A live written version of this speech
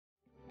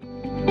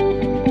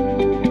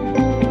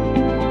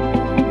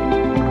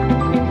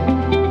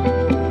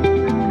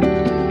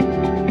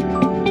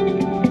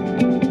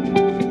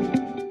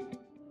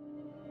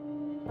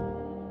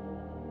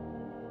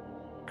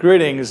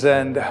Greetings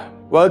and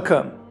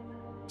welcome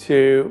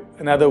to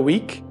another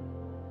week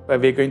where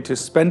we're going to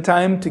spend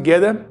time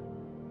together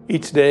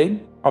each day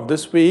of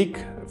this week,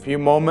 a few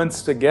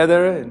moments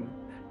together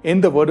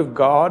in the Word of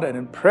God and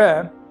in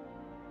prayer.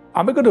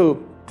 I'm going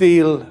to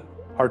deal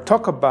or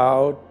talk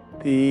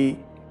about the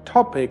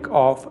topic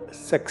of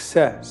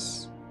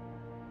success.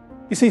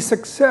 You see,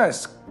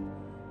 success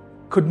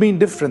could mean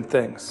different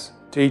things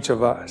to each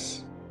of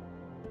us.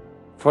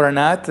 For an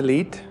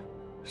athlete,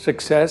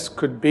 success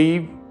could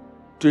be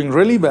doing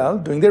really well,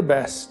 doing their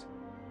best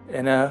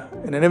in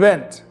an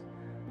event,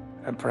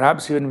 and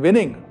perhaps even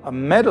winning a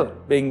medal,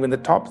 being in the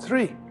top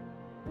 3.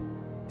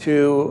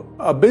 To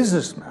a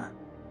businessman,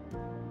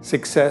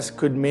 success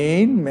could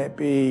mean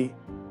maybe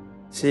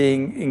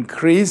seeing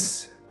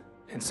increase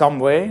in some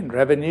way in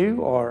revenue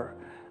or,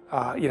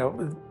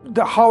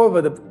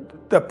 however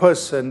the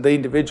person, the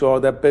individual or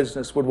their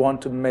business would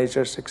want to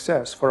measure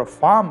success. For a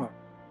farmer,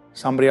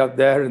 somebody out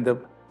there in the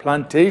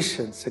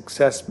plantation,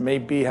 success may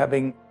be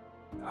having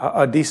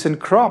a decent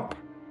crop,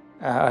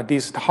 a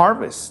decent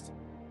harvest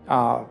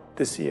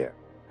this year.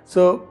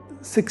 So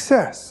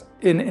success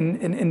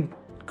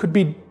could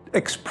be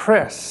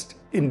expressed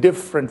in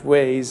different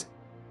ways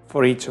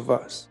for each of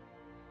us.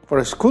 For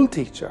a school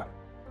teacher,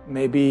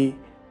 maybe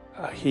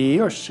he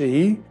or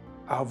she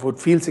would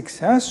feel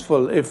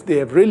successful if they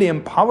have really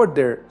empowered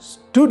their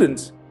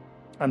students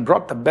and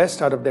brought the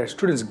best out of their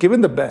students,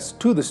 given the best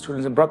to the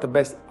students and brought the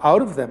best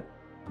out of them,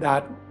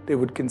 that they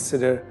would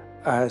consider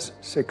as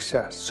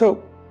success.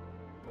 So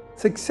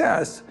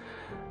success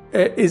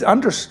is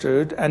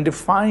understood and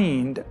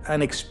defined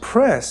and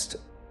expressed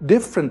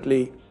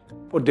differently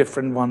for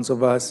different ones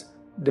of us,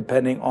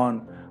 depending on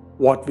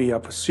what we are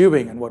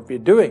pursuing and what we're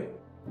doing.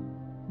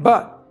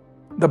 But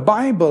the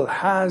Bible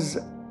has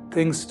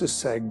things to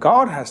say,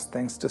 God has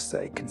things to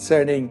say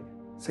concerning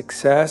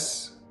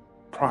success,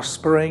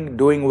 prospering,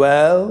 doing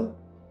well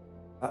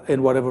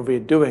in whatever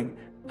we're doing.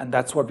 And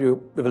that's what we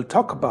will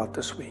talk about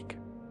this week.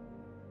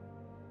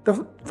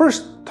 The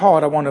first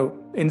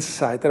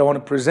insight that I want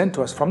to present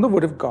to us from the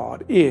Word of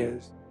God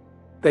is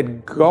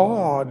that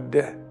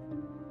God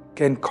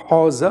can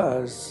cause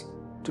us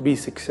to be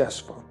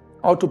successful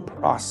or to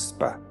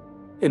prosper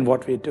in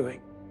what we're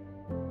doing.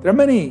 There are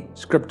many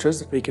scriptures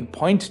that we can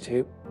point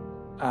to,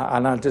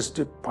 and I'll just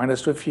point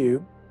us to a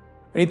few.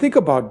 When you think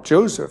about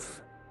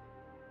Joseph,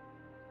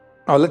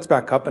 let's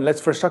back up and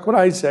let's first talk about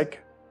Isaac.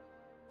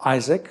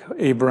 Isaac,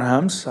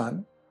 Abraham's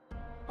son,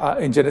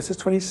 in Genesis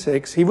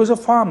 26, he was a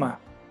farmer.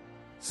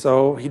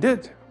 So he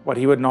did what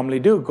he would normally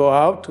do, go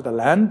out to the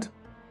land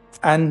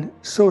and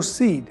sow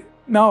seed.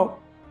 Now,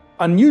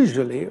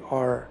 unusually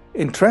or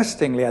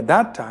interestingly, at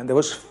that time, there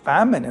was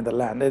famine in the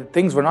land.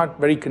 Things were not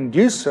very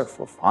conducive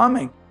for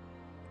farming.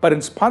 But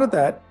in spite of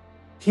that,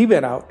 he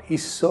went out, he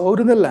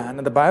sowed in the land,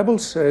 and the Bible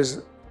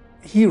says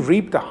he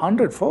reaped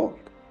 100-fold.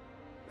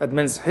 That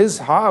means his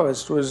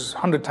harvest was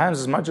 100 times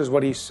as much as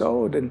what he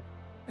sowed. And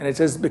it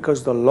says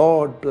because the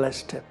Lord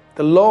blessed him.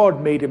 The Lord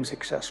made him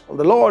successful.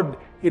 The Lord,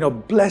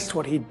 blessed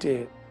what he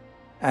did.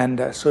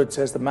 And so it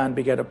says the man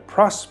began to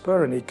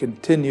prosper and he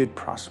continued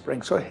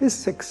prospering. So his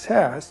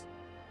success,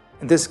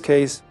 in this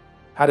case,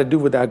 had to do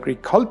with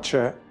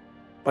agriculture,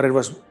 but it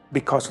was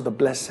because of the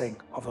blessing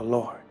of the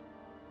Lord.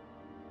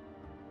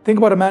 Think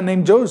about a man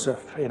named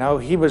Joseph.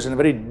 He was in a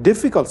very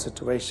difficult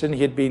situation.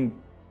 He had been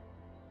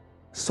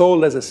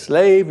sold as a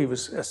slave. He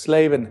was a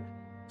slave in a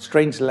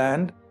strange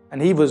land.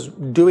 And he was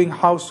doing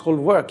household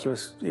work. He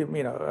was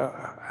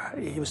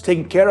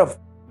taking care of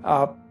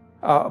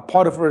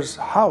Potiphar's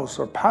house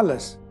or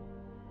palace.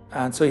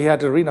 And so he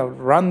had to,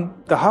 run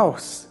the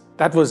house.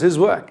 That was his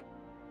work.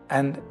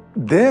 And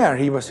there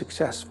he was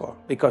successful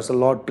because the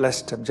Lord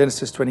blessed him.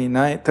 Genesis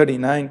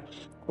 39,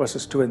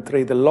 verses 2 and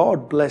 3. The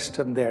Lord blessed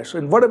him there. So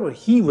in whatever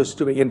he was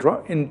doing,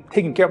 in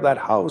taking care of that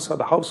house or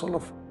the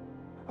household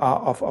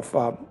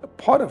of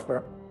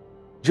Potiphar,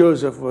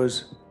 Joseph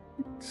was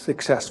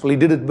successful. He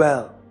did it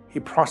well. He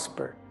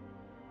prospered.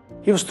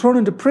 He was thrown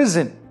into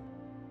prison.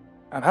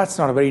 And that's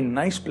not a very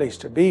nice place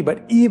to be.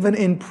 But even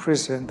in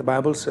prison, the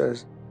Bible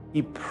says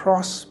he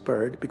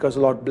prospered because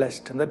the Lord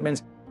blessed him. That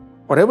means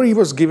whatever he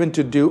was given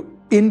to do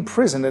in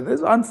prison, it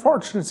is an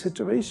unfortunate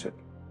situation,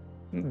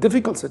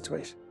 difficult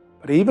situation.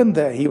 But even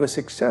there, he was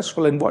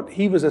successful in what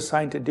he was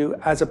assigned to do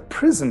as a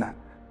prisoner.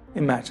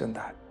 Imagine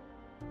that.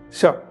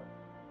 So,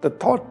 the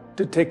thought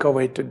to take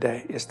away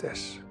today is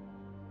this.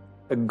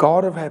 The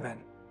God of heaven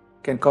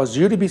can cause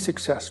you to be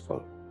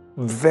successful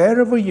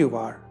wherever you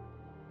are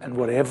and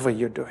whatever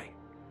you're doing.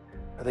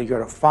 Whether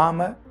you're a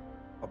farmer,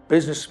 a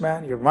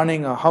businessman, you're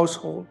running a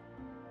household,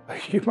 or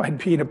you might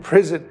be in a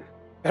prison,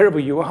 wherever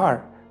you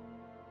are,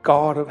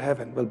 God of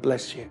heaven will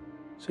bless you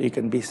so you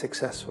can be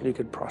successful, you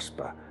can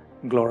prosper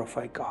and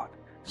glorify God.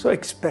 So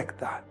expect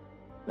that.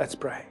 Let's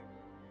pray.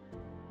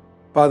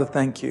 Father,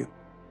 thank you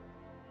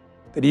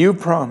that you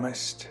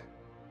promised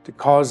to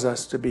cause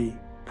us to be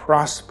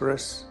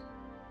prosperous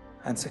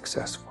and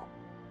successful.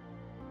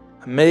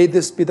 And may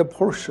this be the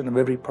portion of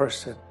every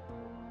person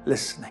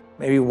listening.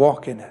 May we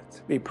walk in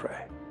it, we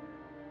pray.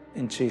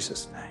 In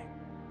Jesus' name,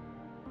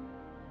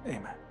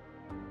 amen.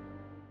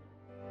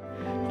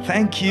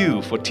 Thank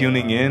you for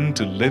tuning in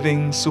to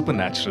Living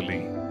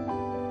Supernaturally.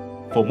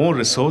 For more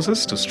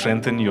resources to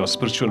strengthen your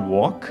spiritual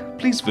walk,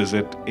 please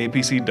visit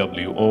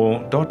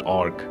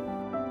apcwo.org.